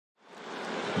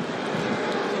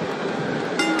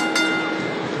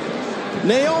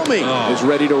Naomi is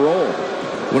ready to roll.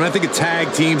 When I think of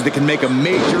tag teams that can make a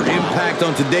major impact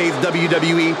on today's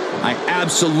WWE, I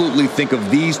absolutely think of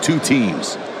these two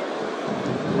teams.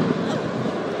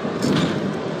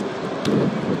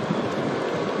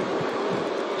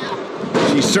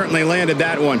 She certainly landed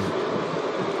that one.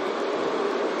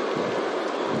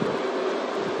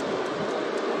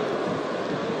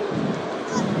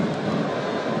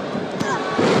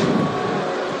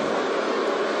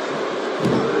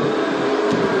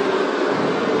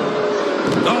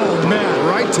 Oh, man,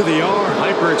 right to the arm.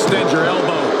 Hyperextend your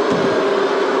elbow.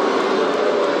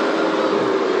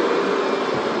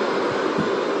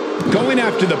 Going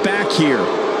after the back here.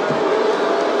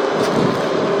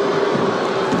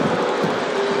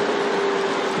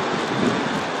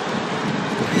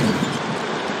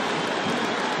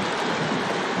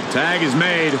 Tag is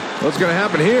made. What's going to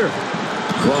happen here?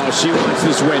 Well, she wants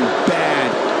this win bad.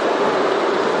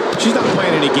 She's not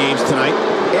playing any games tonight.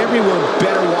 Everyone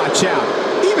better watch out.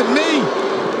 Even me.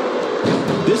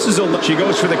 This is a... She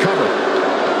goes for the cover.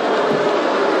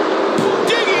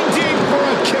 Digging deep for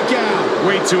a kick out.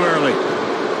 Way too early.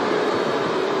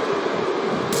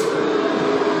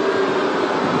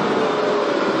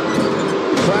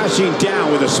 Crashing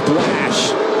down with a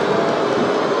splash.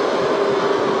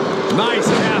 Nice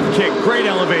half kick, great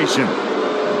elevation.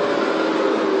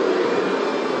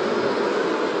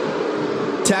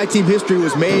 Tag team history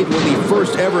was made when the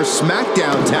first ever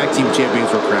SmackDown Tag Team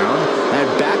Champions were crowned at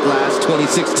Backlash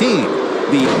 2016.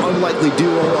 The unlikely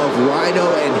duo of Rhino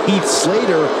and Heath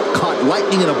Slater caught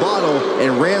lightning in a bottle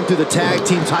and ran through the tag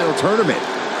team title tournament.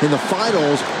 In the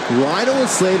finals, Rhino and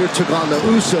Slater took on the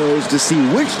Usos to see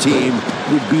which team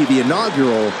would be the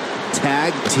inaugural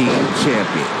Tag Team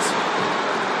Champions.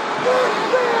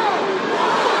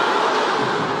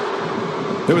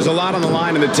 There was a lot on the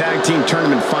line in the tag team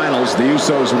tournament finals. The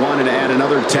Usos wanted to add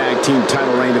another tag team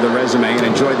title reign to the resume and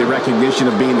enjoyed the recognition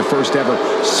of being the first ever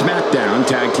SmackDown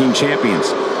Tag Team Champions.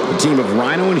 The team of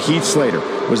Rhino and Heath Slater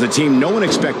was the team no one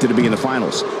expected to be in the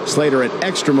finals. Slater had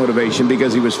extra motivation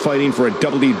because he was fighting for a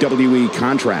WWE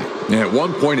contract. And at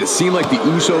one point, it seemed like the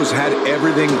Usos had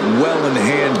everything well in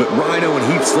hand, but Rhino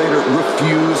and Heath Slater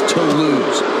refused to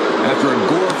lose. After a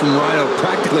gore from Rhino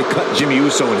practically cut Jimmy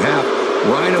Uso in half,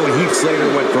 Rhino and Heath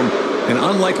Slater went from an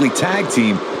unlikely tag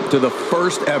team to the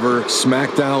first ever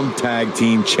SmackDown Tag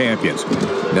Team Champions.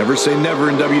 Never say never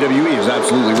in WWE is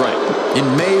absolutely right. In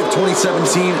May of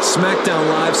 2017, SmackDown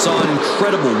Live saw an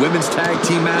incredible women's tag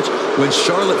team match when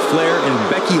Charlotte Flair and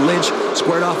Becky Lynch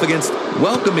squared off against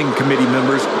welcoming committee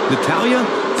members Natalya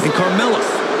and Carmella.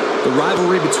 The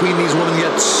rivalry between these women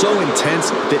got so intense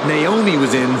that Naomi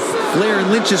was in Flair and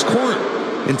Lynch's corner,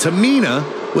 and Tamina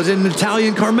was in Natalya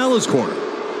and Carmella's corner.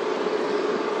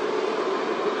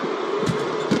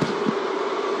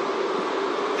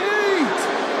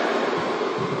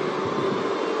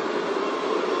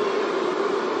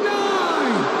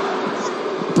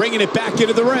 Bringing it back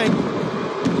into the ring.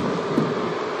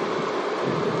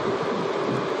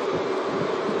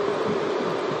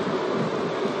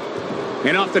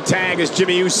 And off the tag is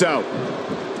Jimmy Uso.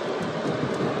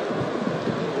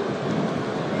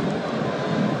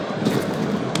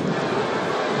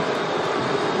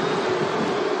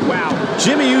 Wow,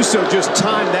 Jimmy Uso just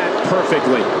timed that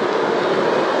perfectly.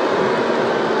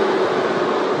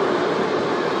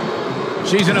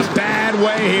 She's in a bad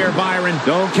way here, Byron.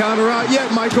 Don't count her out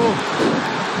yet, Michael.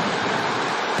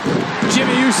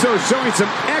 Jimmy Uso showing some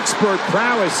expert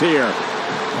prowess here.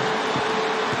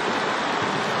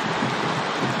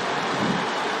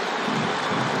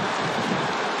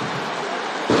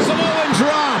 Samoan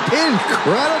drop.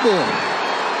 Incredible.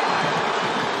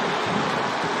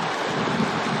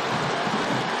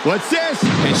 What's this?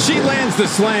 And she lands the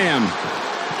slam.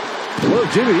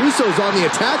 Look, Jimmy Uso's on the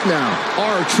attack now.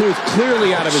 R-Truth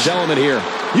clearly out of his element here.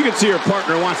 You can see her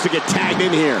partner wants to get tagged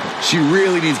in here. She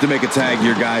really needs to make a tag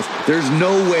here, guys. There's no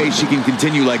way she can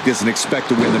continue like this and expect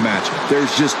to win the match.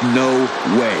 There's just no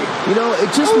way. You know,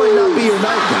 it just might not be your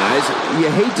night, guys.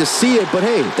 You hate to see it, but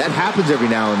hey, that happens every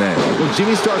now and then. When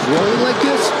Jimmy starts rolling like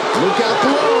this, look out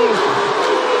below.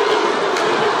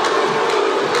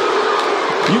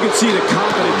 You can see the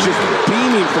confidence just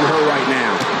beaming from her right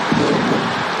now.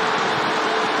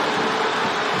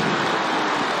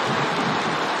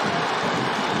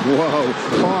 Whoa,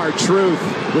 R-Truth.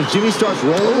 When Jimmy starts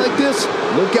rolling like this,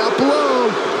 look out below.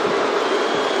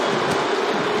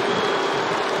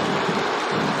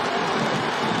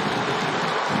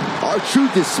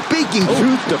 R-Truth is speaking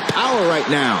truth to power right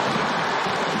now.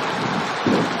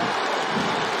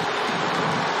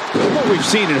 From what we've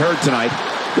seen and heard tonight,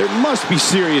 there must be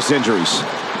serious injuries.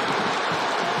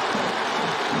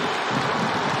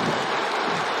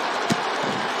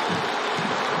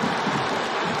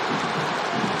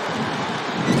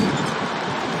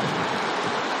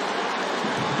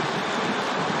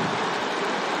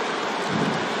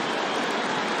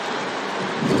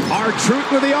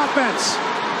 R-Truth with the offense.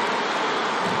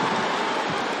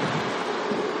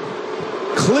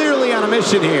 Clearly on a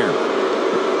mission here.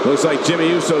 Looks like Jimmy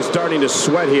Uso's starting to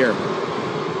sweat here.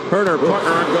 Her and her partner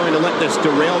aren't going to let this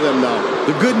derail them, though.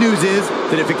 The good news is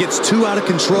that if it gets too out of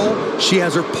control, she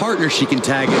has her partner she can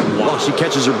tag in while she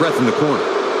catches her breath in the corner.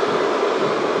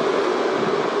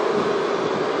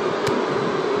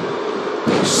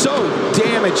 So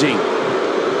damaging.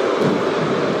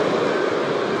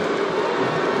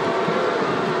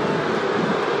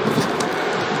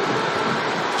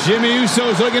 Jimmy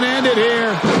Uso's looking to end it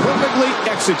here. Perfectly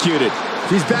executed.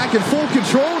 She's back in full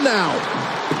control now.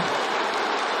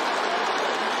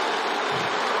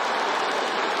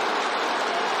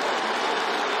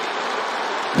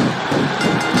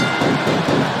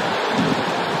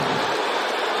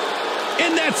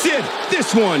 And that's it.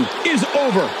 This one is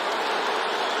over.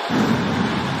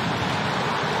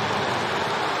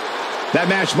 That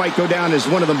match might go down as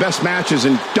one of the best matches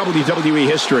in WWE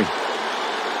history.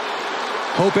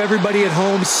 Hope everybody at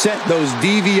home set those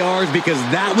DVRs, because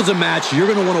that was a match you're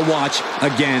going to want to watch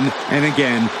again and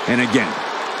again and again.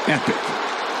 Epic.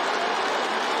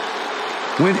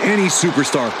 When any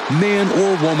superstar, man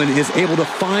or woman, is able to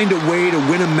find a way to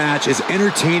win a match as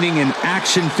entertaining and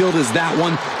action-filled as that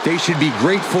one, they should be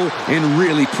grateful and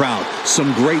really proud.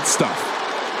 Some great stuff.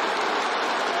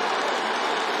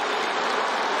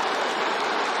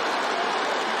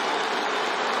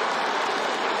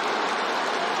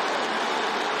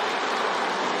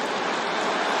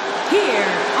 Here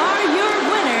are your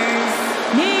winners,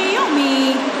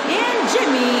 Naomi and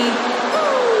Jimmy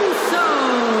Uso.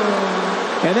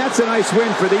 And that's a nice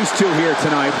win for these two here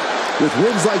tonight. With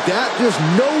wins like that, there's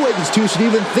no way these two should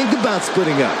even think about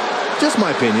splitting up. Just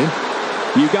my opinion.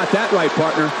 You got that right,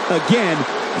 partner. Again,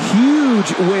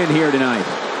 huge win here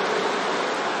tonight.